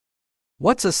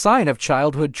What's a sign of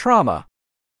childhood trauma?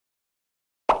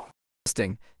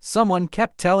 Someone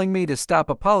kept telling me to stop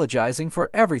apologizing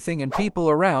for everything and people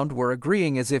around were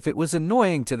agreeing as if it was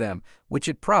annoying to them, which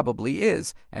it probably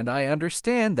is, and I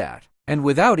understand that. And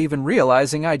without even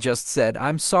realizing, I just said,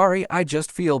 "I'm sorry, I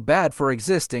just feel bad for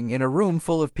existing in a room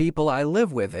full of people I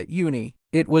live with at uni."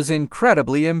 It was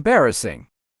incredibly embarrassing.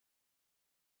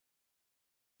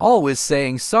 Always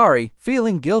saying sorry,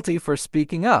 feeling guilty for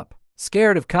speaking up.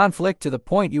 Scared of conflict to the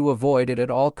point you avoid it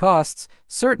at all costs,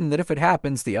 certain that if it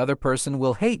happens the other person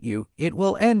will hate you, it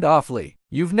will end awfully.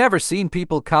 You've never seen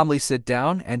people calmly sit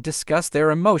down and discuss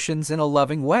their emotions in a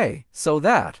loving way, so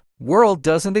that world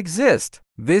doesn't exist.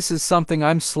 This is something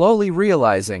I'm slowly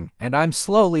realizing, and I'm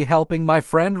slowly helping my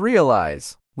friend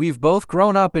realize. We've both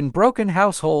grown up in broken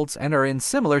households and are in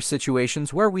similar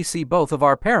situations where we see both of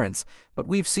our parents, but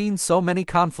we've seen so many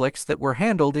conflicts that were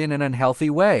handled in an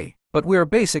unhealthy way. But we're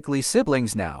basically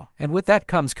siblings now, and with that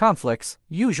comes conflicts,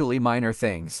 usually minor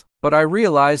things. But I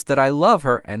realized that I love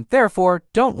her and therefore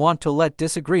don't want to let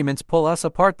disagreements pull us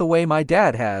apart the way my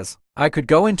dad has. I could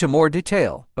go into more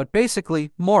detail, but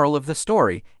basically, moral of the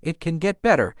story, it can get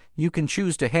better. You can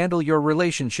choose to handle your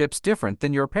relationships different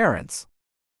than your parents.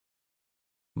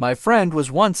 My friend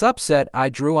was once upset I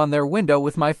drew on their window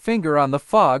with my finger on the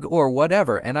fog or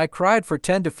whatever, and I cried for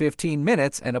 10 to 15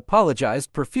 minutes and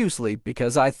apologized profusely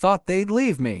because I thought they'd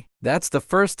leave me. That's the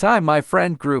first time my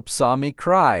friend group saw me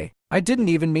cry. I didn't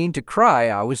even mean to cry,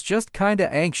 I was just kinda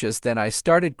anxious, then I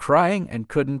started crying and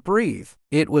couldn't breathe.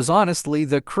 It was honestly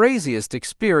the craziest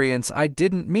experience, I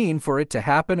didn't mean for it to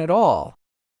happen at all.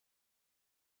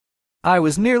 I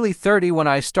was nearly 30 when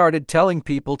I started telling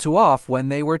people to off when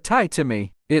they were tight to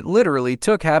me. It literally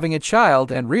took having a child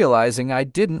and realizing I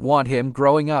didn't want him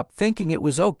growing up thinking it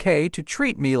was okay to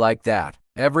treat me like that.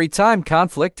 Every time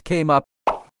conflict came up,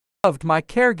 I loved my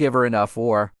caregiver enough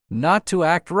or not to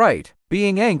act right.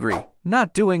 Being angry,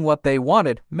 not doing what they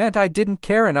wanted, meant I didn't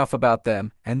care enough about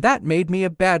them, and that made me a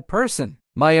bad person.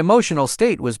 My emotional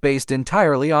state was based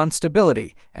entirely on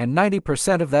stability, and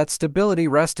 90% of that stability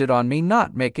rested on me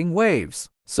not making waves.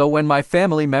 So when my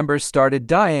family members started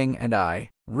dying and I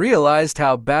realized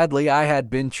how badly I had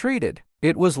been treated,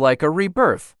 it was like a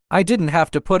rebirth. I didn't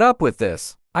have to put up with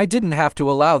this. I didn't have to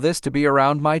allow this to be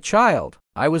around my child.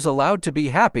 I was allowed to be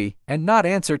happy and not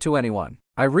answer to anyone.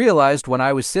 I realized when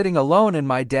I was sitting alone in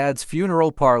my dad's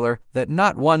funeral parlor that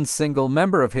not one single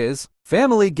member of his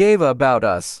family gave about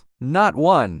us. Not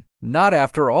one. Not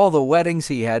after all the weddings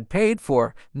he had paid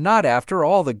for, not after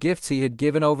all the gifts he had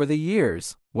given over the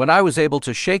years. When I was able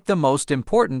to shake the most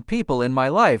important people in my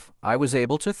life, I was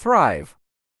able to thrive.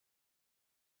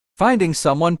 Finding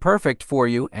someone perfect for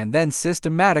you and then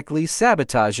systematically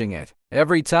sabotaging it.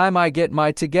 Every time I get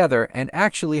my together and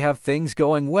actually have things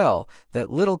going well,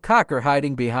 that little cocker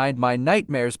hiding behind my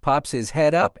nightmares pops his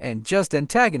head up and just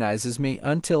antagonizes me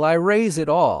until I raise it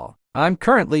all. I'm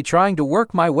currently trying to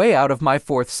work my way out of my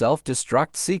fourth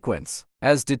self-destruct sequence.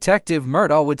 As Detective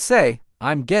Murtaugh would say,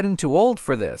 I'm getting too old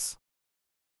for this.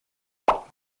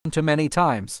 Too many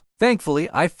times. Thankfully,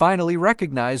 I finally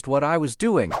recognized what I was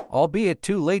doing, albeit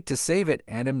too late to save it,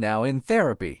 and am now in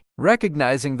therapy.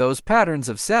 Recognizing those patterns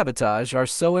of sabotage are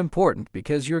so important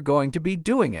because you're going to be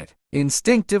doing it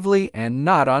instinctively and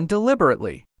not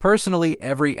deliberately. Personally,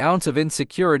 every ounce of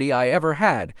insecurity I ever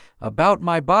had about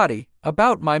my body,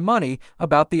 about my money,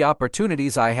 about the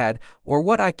opportunities I had, or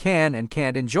what I can and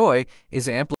can't enjoy is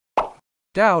amplified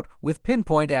out with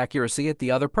pinpoint accuracy at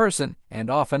the other person, and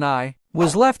often I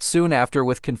was left soon after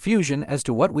with confusion as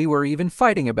to what we were even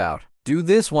fighting about. Do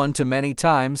this one too many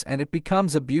times and it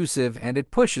becomes abusive and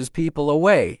it pushes people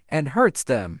away and hurts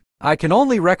them. I can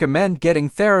only recommend getting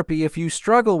therapy if you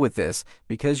struggle with this,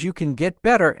 because you can get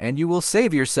better and you will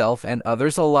save yourself and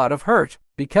others a lot of hurt,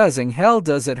 because in hell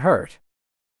does it hurt.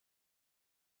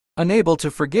 Unable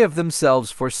to forgive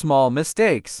themselves for small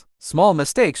mistakes. Small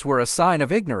mistakes were a sign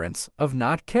of ignorance, of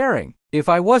not caring. If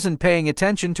I wasn't paying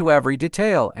attention to every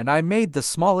detail and I made the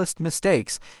smallest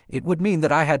mistakes, it would mean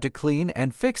that I had to clean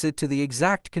and fix it to the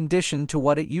exact condition to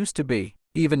what it used to be.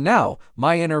 Even now,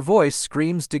 my inner voice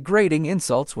screams degrading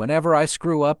insults whenever I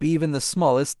screw up even the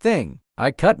smallest thing.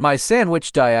 I cut my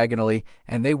sandwich diagonally,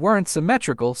 and they weren't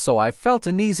symmetrical, so I felt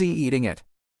uneasy eating it.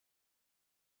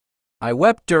 I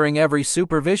wept during every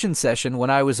supervision session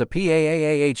when I was a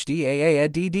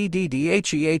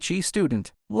PAAAHDAADDDDHEHE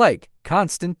student, like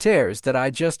constant tears that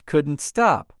I just couldn't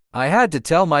stop. I had to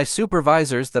tell my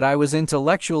supervisors that I was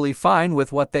intellectually fine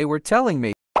with what they were telling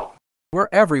me. Were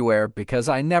everywhere because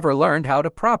I never learned how to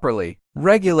properly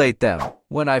regulate them.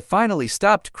 When I finally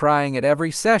stopped crying at every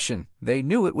session, they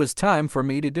knew it was time for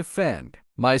me to defend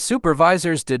My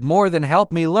supervisors did more than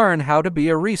help me learn how to be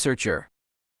a researcher.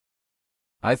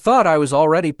 I thought I was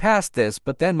already past this,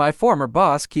 but then my former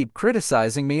boss keep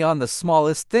criticizing me on the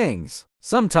smallest things.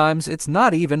 Sometimes it's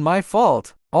not even my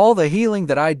fault. All the healing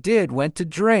that I did went to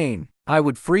drain. I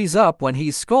would freeze up when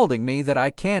he's scolding me that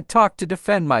I can't talk to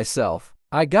defend myself.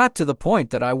 I got to the point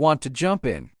that I want to jump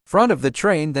in front of the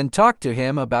train, then talk to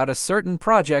him about a certain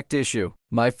project issue.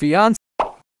 My fiancé,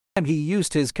 he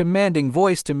used his commanding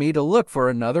voice to me to look for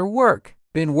another work.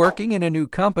 Been working in a new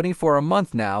company for a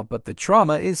month now, but the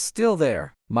trauma is still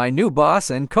there. My new boss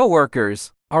and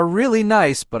coworkers are really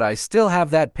nice, but I still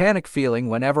have that panic feeling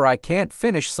whenever I can't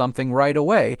finish something right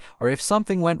away, or if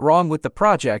something went wrong with the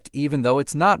project even though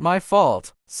it's not my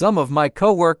fault. Some of my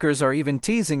coworkers are even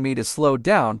teasing me to slow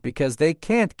down because they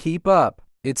can't keep up.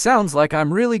 It sounds like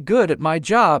I'm really good at my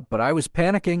job, but I was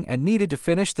panicking and needed to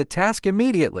finish the task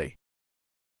immediately.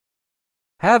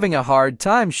 Having a hard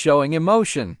time showing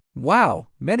emotion. Wow,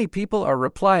 many people are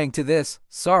replying to this.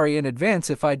 Sorry in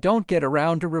advance if I don't get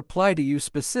around to reply to you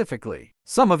specifically.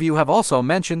 Some of you have also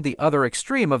mentioned the other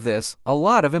extreme of this, a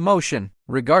lot of emotion.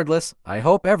 Regardless, I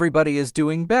hope everybody is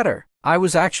doing better. I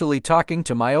was actually talking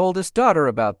to my oldest daughter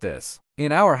about this.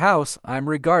 In our house, I'm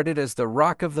regarded as the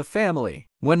rock of the family.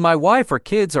 When my wife or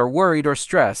kids are worried or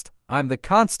stressed, I'm the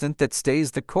constant that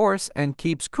stays the course and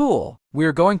keeps cool.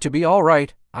 We're going to be all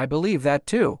right. I believe that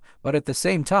too, but at the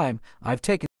same time, I've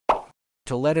taken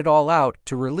to let it all out,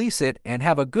 to release it and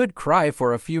have a good cry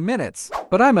for a few minutes.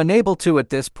 But I'm unable to at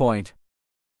this point.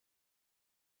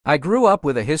 I grew up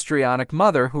with a histrionic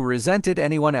mother who resented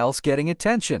anyone else getting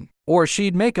attention, or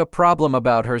she'd make a problem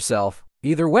about herself.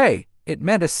 Either way, it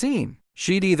meant a scene.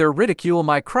 She'd either ridicule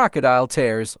my crocodile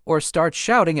tears or start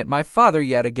shouting at my father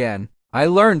yet again. I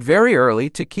learned very early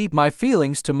to keep my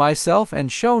feelings to myself and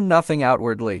show nothing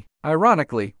outwardly.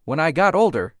 Ironically, when I got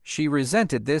older, she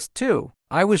resented this too.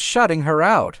 I was shutting her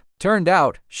out. Turned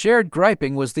out, shared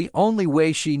griping was the only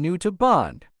way she knew to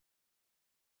bond.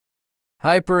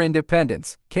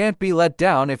 Hyper-independence. Can't be let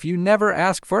down if you never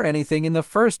ask for anything in the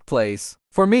first place.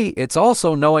 For me, it's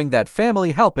also knowing that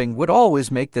family helping would always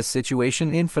make the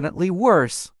situation infinitely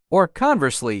worse. Or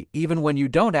conversely, even when you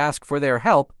don't ask for their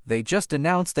help, they just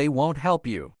announce they won't help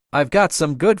you. I've got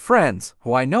some good friends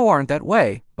who I know aren't that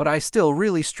way, but I still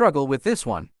really struggle with this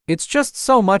one. It's just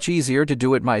so much easier to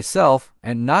do it myself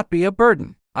and not be a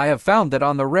burden. I have found that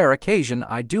on the rare occasion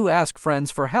I do ask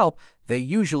friends for help, they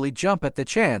usually jump at the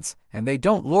chance, and they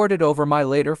don't lord it over my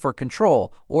later for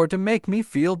control or to make me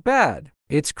feel bad.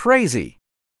 It's crazy.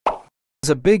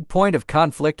 There's a big point of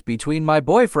conflict between my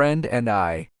boyfriend and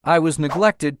I. I was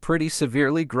neglected pretty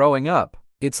severely growing up.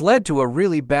 It's led to a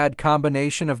really bad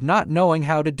combination of not knowing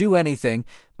how to do anything,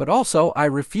 but also I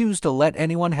refuse to let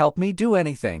anyone help me do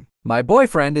anything. My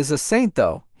boyfriend is a saint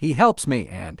though. He helps me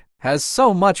and has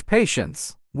so much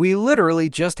patience. We literally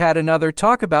just had another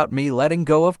talk about me letting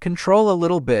go of control a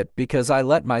little bit because I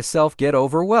let myself get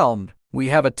overwhelmed. We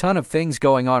have a ton of things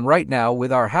going on right now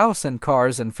with our house and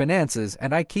cars and finances,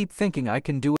 and I keep thinking I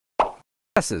can do it.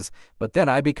 But then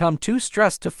I become too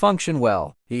stressed to function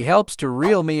well. He helps to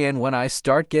reel me in when I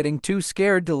start getting too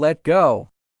scared to let go.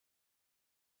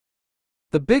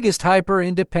 The biggest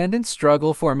hyper-independent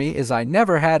struggle for me is I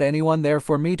never had anyone there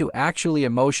for me to actually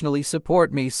emotionally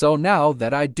support me, so now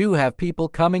that I do have people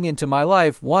coming into my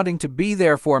life wanting to be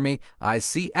there for me, I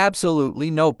see absolutely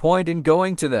no point in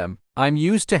going to them. I'm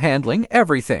used to handling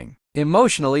everything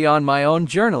emotionally on my own,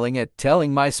 journaling it,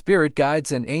 telling my spirit guides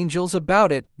and angels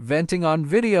about it, venting on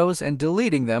videos and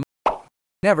deleting them,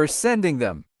 never sending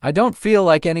them. I don't feel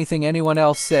like anything anyone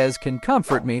else says can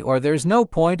comfort me, or there's no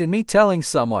point in me telling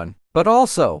someone. But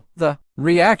also, the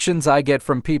reactions I get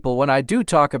from people when I do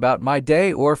talk about my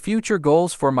day or future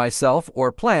goals for myself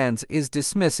or plans is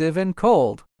dismissive and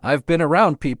cold. I've been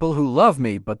around people who love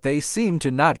me, but they seem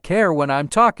to not care when I'm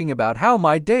talking about how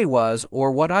my day was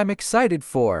or what I'm excited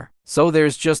for. So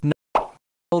there's just no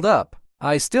hold up.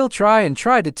 I still try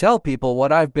to tell people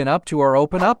what I've been up to or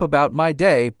open up about my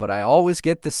day, but I always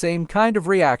get the same kind of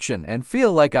reaction and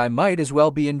feel like I might as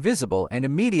well be invisible and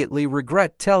immediately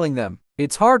regret telling them.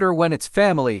 It's harder when it's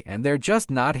family and they're just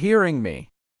not hearing me.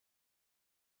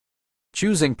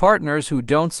 Choosing partners who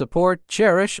don't support,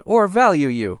 cherish, or value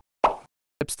you.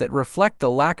 That reflect the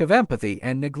lack of empathy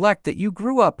and neglect that you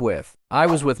grew up with. I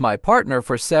was with my partner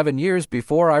for 7 years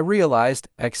before I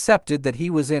accepted that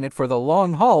he was in it for the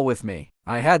long haul with me.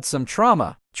 I had some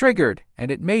trauma, triggered,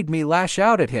 and it made me lash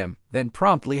out at him, then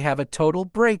promptly have a total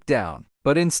breakdown.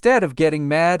 But instead of getting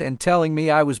mad and telling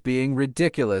me I was being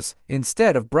ridiculous,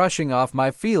 instead of brushing off my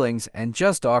feelings and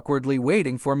just awkwardly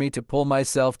waiting for me to pull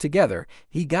myself together,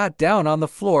 he got down on the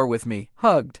floor with me,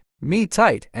 hugged me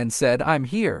tight and said, "I'm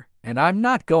here, and I'm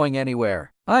not going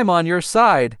anywhere. I'm on your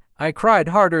side." I cried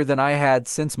harder than I had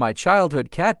since my childhood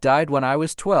cat died when I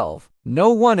was 12. No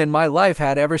one in my life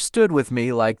had ever stood with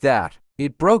me like that.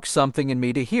 It broke something in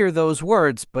me to hear those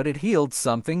words, but it healed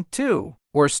something too.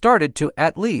 Or started to,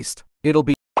 at least. It'll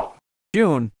be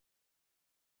June.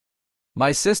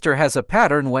 My sister has a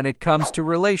pattern when it comes to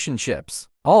relationships.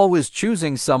 Always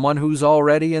choosing someone who's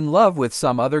already in love with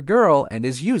some other girl and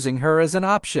is using her as an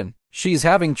option. She's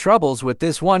having troubles with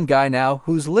this one guy now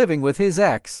who's living with his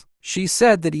ex. She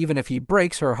said that even if he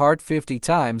breaks her heart 50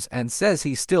 times and says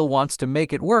he still wants to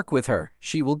make it work with her,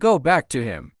 she will go back to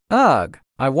him. Ugh.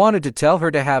 I wanted to tell her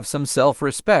to have some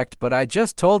self-respect, but I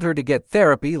just told her to get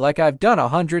therapy like I've done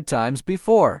 100 times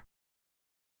before.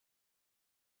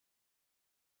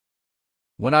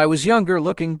 When I was younger,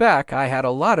 looking back, I had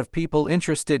a lot of people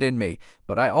interested in me,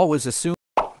 but I always assumed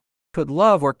could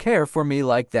love or care for me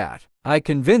like that. I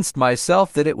convinced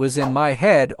myself that it was in my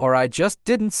head, or I just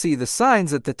didn't see the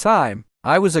signs at the time.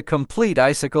 I was a complete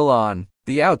icicle on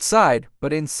the outside,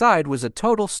 but inside was a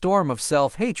total storm of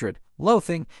self-hatred,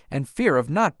 loathing, and fear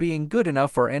of not being good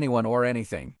enough for anyone or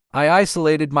anything. I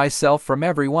isolated myself from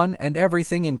everyone and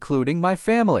everything, including my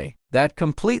family. That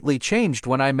completely changed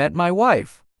when I met my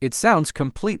wife. It sounds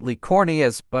completely corny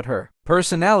but her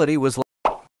personality was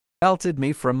melted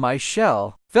me from my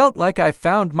shell. Felt like I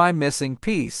found my missing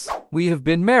piece. We have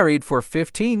been married for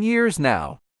 15 years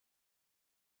now.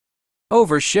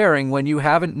 Oversharing when you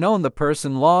haven't known the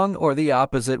person long, or the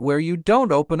opposite where you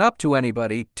don't open up to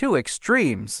anybody, two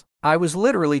extremes. I was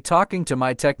literally talking to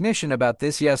my technician about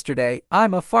this yesterday.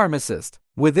 I'm a pharmacist.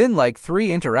 Within like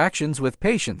 3 interactions with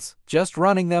patients, just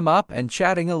running them up and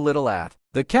chatting a little at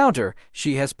the counter,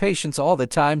 she has patients all the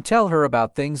time tell her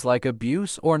about things like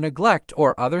abuse or neglect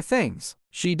or other things.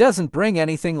 She doesn't bring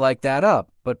anything like that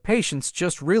up, but patients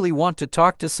just really want to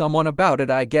talk to someone about it,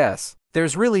 I guess.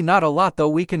 There's really not a lot though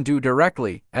we can do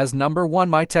directly, as number 1,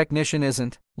 my technician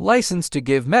isn't licensed to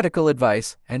give medical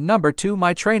advice, and number 2,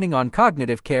 my training on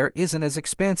cognitive care isn't as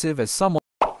expansive as someone.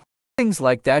 Things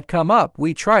like that come up,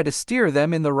 we try to steer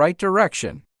them in the right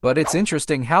direction. But it's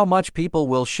interesting how much people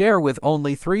will share with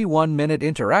only 3 one-minute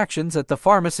interactions at the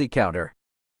pharmacy counter.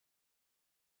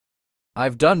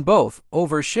 I've done both,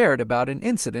 overshared about an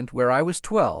incident where I was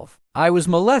 12. I was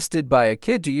molested by a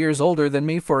kid 2 years older than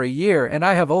me for a year, and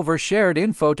I have overshared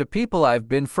info to people I've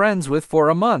been friends with for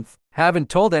a month. Haven't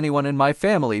told anyone in my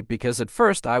family because at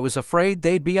first I was afraid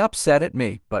they'd be upset at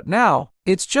me, but now,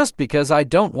 it's just because I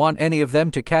don't want any of them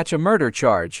to catch a murder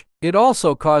charge. It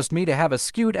also caused me to have a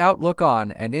skewed outlook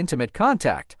on and intimate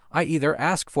contact. I either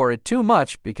ask for it too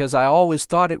much because I always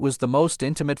thought it was the most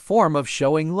intimate form of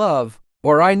showing love,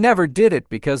 or I never did it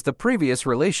because the previous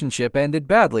relationship ended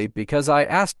badly because I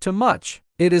asked too much.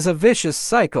 It is a vicious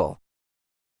cycle.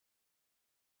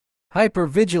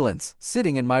 Hypervigilance,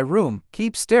 sitting in my room,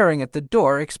 keep staring at the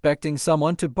door expecting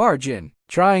someone to barge in.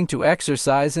 Trying to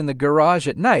exercise in the garage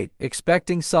at night,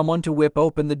 expecting someone to whip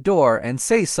open the door and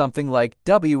say something like,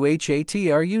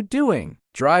 "WHAT are you doing?"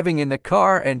 Driving in the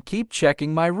car and keep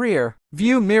checking my rear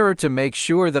view mirror to make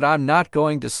sure that I'm not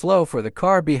going too slow for the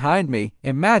car behind me,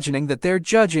 imagining that they're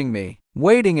judging me.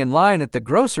 Waiting in line at the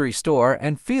grocery store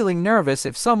and feeling nervous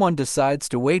if someone decides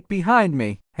to wait behind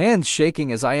me. Hands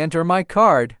shaking as I enter my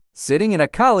card. Sitting in a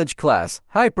college class,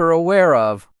 hyper aware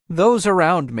of those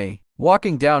around me.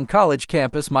 Walking down college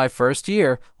campus my first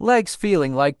year, legs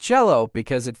feeling like jello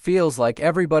because it feels like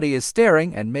everybody is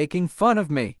staring and making fun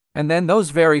of me. And then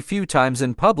those very few times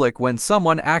in public when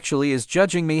someone actually is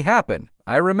judging me happen.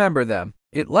 I remember them.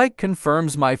 It like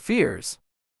confirms my fears.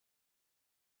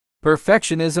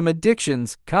 Perfectionism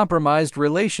addictions, compromised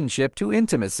relationship to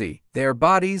intimacy, their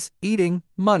bodies, eating,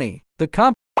 money.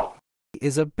 The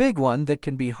is a big one that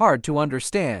can be hard to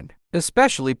understand,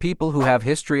 especially people who have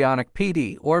histrionic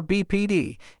PD or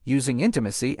BPD, using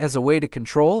intimacy as a way to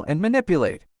control and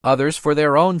manipulate others for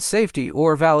their own safety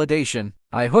or validation.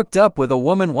 I hooked up with a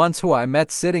woman once who I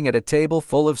met sitting at a table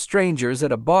full of strangers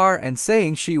at a bar and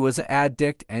saying she was an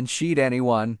addict and she'd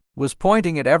anyone, was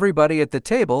pointing at everybody at the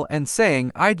table and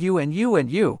saying I'd you and you and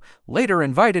you, later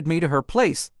invited me to her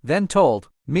place, then told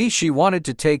me she wanted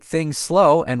to take things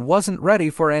slow and wasn't ready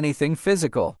for anything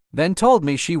physical, then told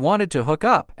me she wanted to hook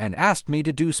up and asked me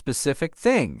to do specific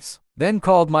things, then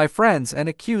called my friends and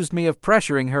accused me of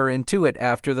pressuring her into it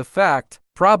after the fact.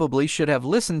 Probably should have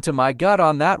listened to my gut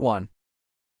on that one.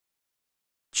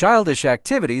 Childish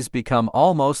activities become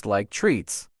almost like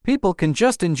treats. People can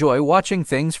just enjoy watching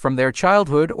things from their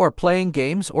childhood or playing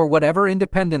games or whatever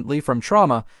independently from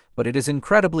trauma, but it is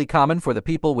incredibly common for the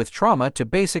people with trauma to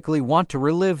basically want to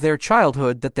relive their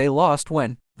childhood that they lost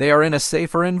when they are in a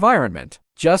safer environment.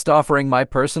 Just offering my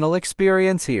personal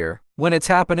experience here. When it's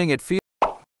happening, it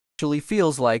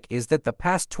feels like is that the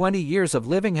past 20 years of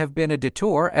living have been a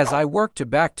detour as I work to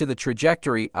back to the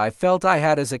trajectory I felt I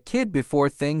had as a kid before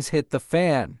things hit the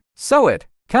fan. So it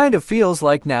kind of feels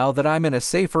like now that I'm in a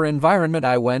safer environment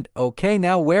I went, okay,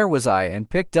 now where was I, and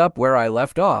picked up where I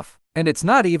left off. And it's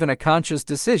not even a conscious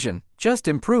decision, just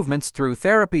improvements through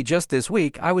therapy. Just this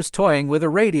week I was toying with a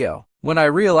radio, when I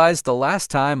realized the last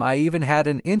time I even had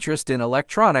an interest in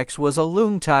electronics was a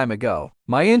long time ago.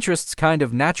 My interests kind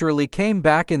of naturally came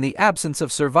back in the absence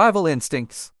of survival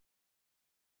instincts.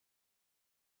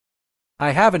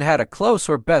 I haven't had a close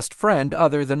or best friend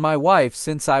other than my wife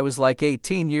since I was like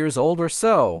 18 years old or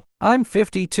so. I'm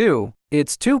 52.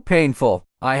 It's too painful.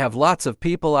 I have lots of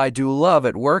people I do love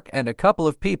at work and a couple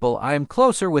of people I am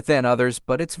closer with than others,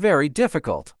 but it's very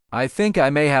difficult. I think I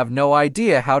may have no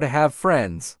idea how to have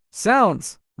friends.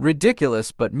 Sounds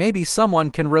ridiculous, but maybe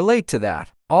someone can relate to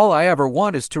that. All I ever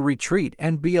want is to retreat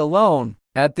and be alone.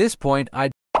 At this point,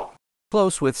 I'd be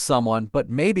close with someone, but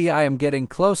maybe I am getting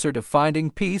closer to finding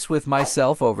peace with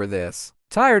myself over this.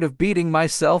 Tired of beating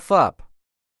myself up.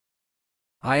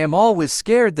 I am always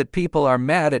scared that people are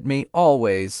mad at me,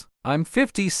 always. I'm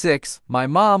 56. My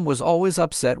mom was always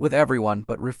upset with everyone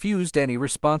but refused any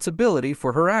responsibility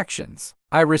for her actions.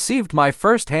 I received my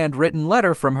first handwritten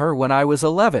letter from her when I was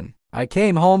 11. I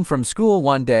came home from school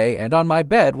one day and on my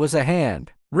bed was a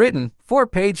handwritten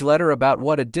 4-page letter about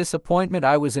what a disappointment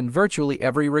I was in virtually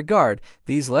every regard.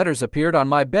 These letters appeared on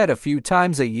my bed a few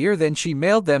times a year, then she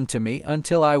mailed them to me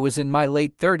until I was in my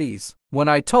late 30s. When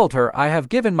I told her I have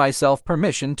given myself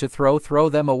permission to throw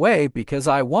them away because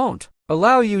I won't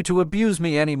allow you to abuse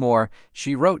me anymore,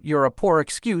 she wrote, "You're a poor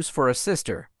excuse for a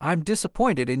sister. I'm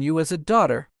disappointed in you as a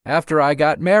daughter." After I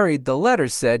got married, the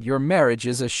letters said, "Your marriage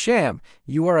is a sham.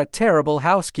 You are a terrible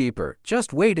housekeeper.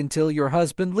 Just wait until your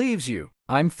husband leaves you."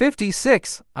 I'm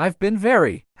 56. I've been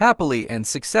very happily and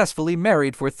successfully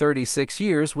married for 36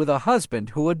 years with a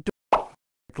husband who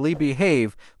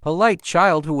behave, polite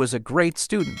child who was a great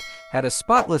student, had a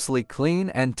spotlessly clean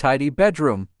and tidy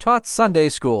bedroom, taught Sunday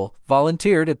school,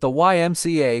 volunteered at the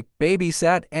YMCA,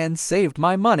 babysat and saved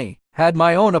my money, had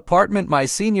my own apartment my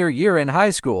senior year in high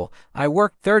school. I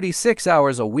worked 36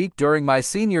 hours a week during my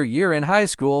senior year in high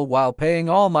school while paying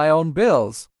all my own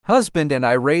bills. Husband and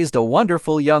I raised a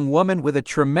wonderful young woman with a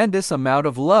tremendous amount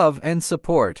of love and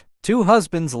support. 2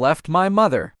 husbands left my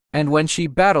mother, and when she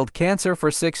battled cancer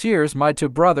for 6 years, my 2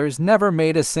 brothers never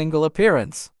made a single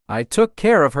appearance. I took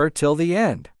care of her till the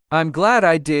end. I'm glad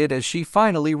I did, as she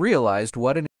finally realized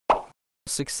what an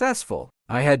successful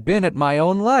I had been at my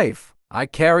own life. I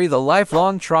carry the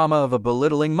lifelong trauma of a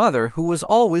belittling mother who was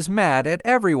always mad at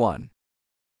everyone.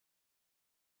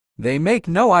 They make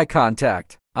no eye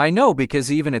contact. I know,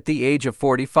 because even at the age of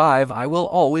 45, I will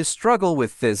always struggle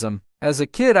with thism. As a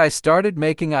kid, I started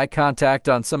making eye contact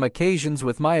on some occasions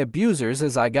with my abusers.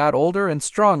 As I got older and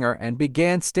stronger and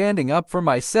began standing up for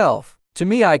myself, to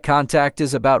me, eye contact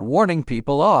is about warning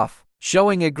people off,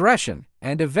 showing aggression,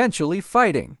 and eventually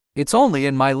fighting. It's only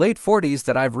in my late 40s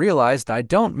that I've realized I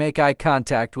don't make eye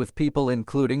contact with people,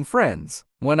 including friends.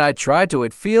 When I try to,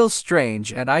 it feels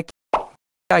strange, and I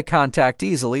eye contact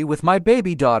easily with my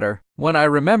baby daughter. When I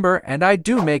remember and I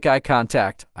do make eye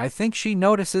contact, I think she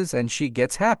notices and she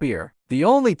gets happier. The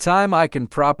only time I can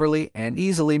properly and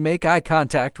easily make eye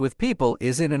contact with people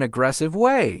is in an aggressive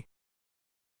way.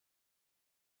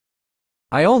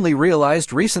 I only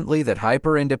realized recently that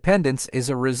hyper-independence is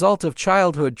a result of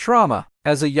childhood trauma.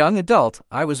 As a young adult,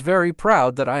 I was very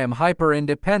proud that I am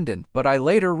hyper-independent, but I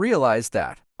later realized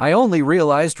that I only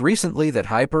realized recently that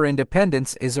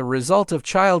hyper-independence is a result of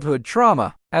childhood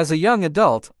trauma. As a young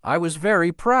adult, I was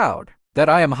very proud that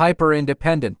I am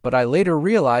hyper-independent, but I later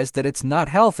realized that it's not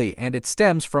healthy and it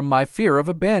stems from my fear of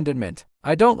abandonment.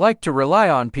 I don't like to rely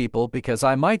on people because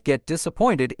I might get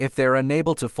disappointed if they're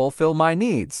unable to fulfill my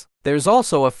needs. There's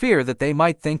also a fear that they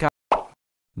might think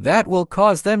that will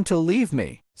cause them to leave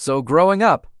me. So growing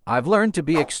up, I've learned to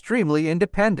be extremely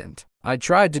independent. I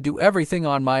tried to do everything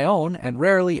on my own and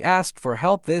rarely asked for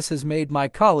help. This has made my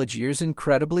college years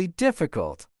incredibly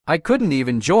difficult. I couldn't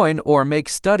even join or make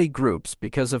study groups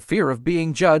because of fear of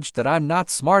being judged that I'm not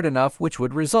smart enough, which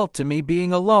would result to me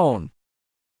being alone.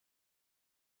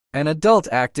 An adult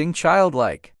acting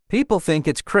childlike. People think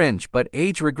it's cringe, but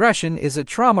age regression is a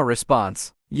trauma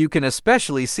response. You can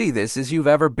especially see this if you've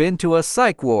ever been to a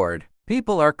psych ward.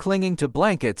 People are clinging to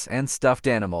blankets and stuffed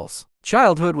animals.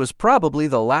 Childhood was probably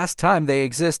the last time they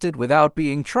existed without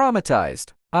being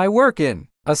traumatized. I work in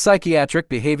a psychiatric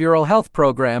behavioral health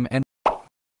program, and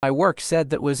my work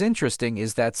said that was interesting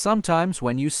is that sometimes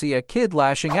when you see a kid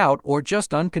lashing out or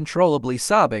just uncontrollably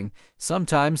sobbing,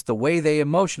 sometimes the way they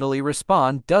emotionally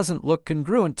respond doesn't look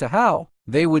congruent to how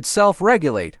they would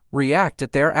self-regulate, react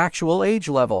at their actual age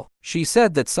level. She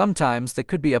said that sometimes that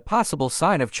could be a possible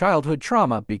sign of childhood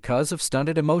trauma because of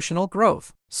stunted emotional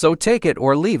growth. So take it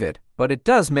or leave it, but it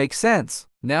does make sense.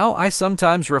 Now I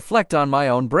sometimes reflect on my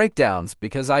own breakdowns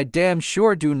because I damn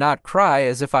sure do not cry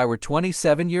as if I were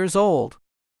 27 years old.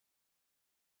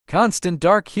 Constant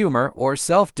dark humor or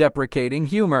self-deprecating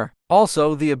humor.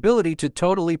 Also, the ability to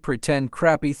totally pretend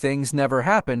crappy things never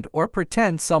happened or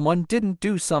pretend someone didn't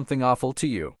do something awful to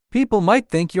you. People might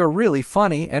think you're really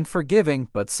funny and forgiving,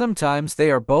 but sometimes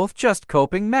they are both just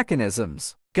coping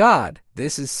mechanisms. God,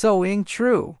 this is so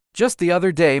true. Just the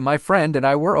other day, my friend and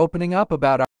I were opening up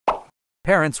about our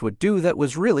parents would do that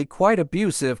was really quite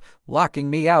abusive, locking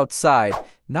me outside,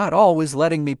 not always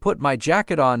letting me put my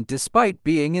jacket on despite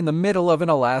being in the middle of an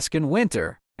Alaskan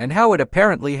winter, and how it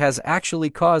apparently has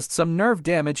actually caused some nerve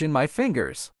damage in my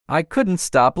fingers. I couldn't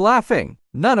stop laughing.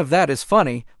 None of that is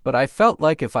funny, but I felt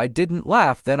like if I didn't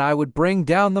laugh then I would bring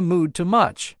down the mood too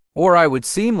much, or I would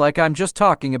seem like I'm just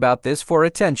talking about this for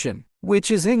attention, which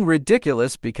is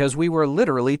ridiculous because we were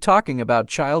literally talking about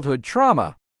childhood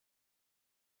trauma.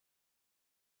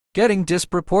 Getting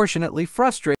disproportionately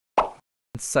frustrated,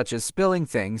 such as spilling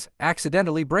things,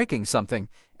 accidentally breaking something,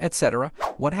 etc.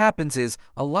 What happens is,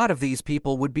 a lot of these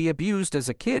people would be abused as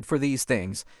a kid for these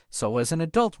things, so as an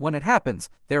adult when it happens,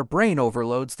 their brain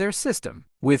overloads their system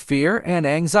with fear and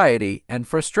anxiety, and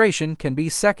frustration can be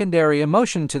secondary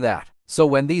emotion to that. So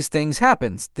when these things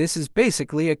happen, this is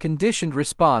basically a conditioned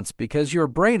response because your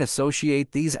brain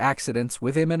associates these accidents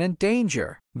with imminent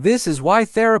danger. This is why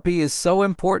therapy is so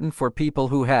important for people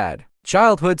who had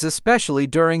childhoods, especially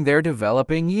during their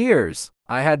developing years.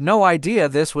 I had no idea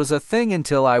this was a thing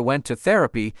until I went to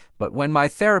therapy, but when my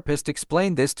therapist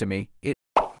explained this to me,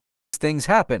 things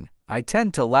happen, I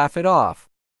tend to laugh it off.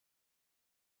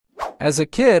 As a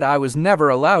kid, I was never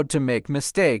allowed to make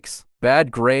mistakes. Bad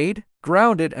grade?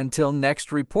 Grounded until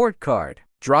next report card.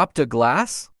 Dropped a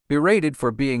glass? Berated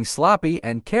for being sloppy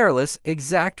and careless,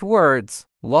 exact words.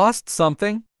 Lost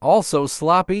something? Also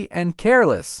sloppy and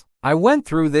careless. I went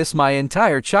through this my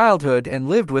entire childhood and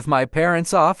lived with my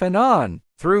parents off and on.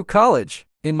 Through college.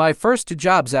 In my first 2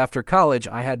 jobs after college,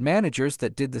 I had managers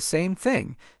that did the same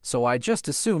thing, so I just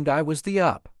assumed I was the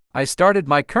up. I started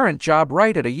my current job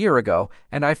right at a year ago,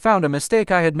 and I found a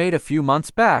mistake I had made a few months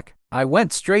back. I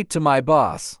went straight to my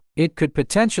boss. It could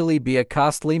potentially be a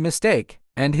costly mistake.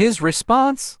 And his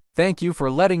response? Thank you for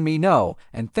letting me know,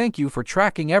 and thank you for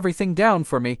tracking everything down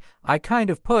for me. I kind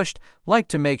of pushed, like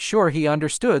to make sure he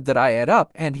understood that I add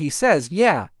up, and he says,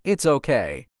 yeah, it's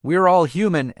okay. We're all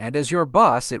human, and as your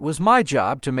boss, it was my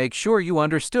job to make sure you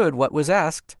understood what was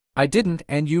asked. I didn't,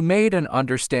 and you made an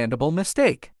understandable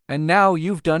mistake. And now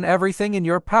you've done everything in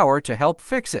your power to help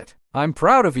fix it. I'm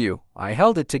proud of you. I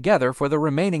held it together for the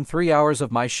remaining 3 hours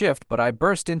of my shift, but I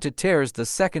burst into tears the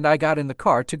second I got in the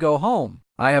car to go home.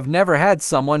 I have never had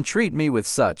someone treat me with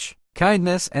such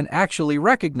kindness and actually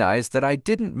recognize that I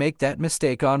didn't make that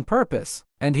mistake on purpose.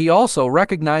 And he also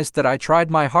recognized that I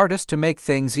tried my hardest to make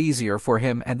things easier for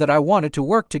him and that I wanted to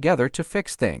work together to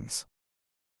fix things.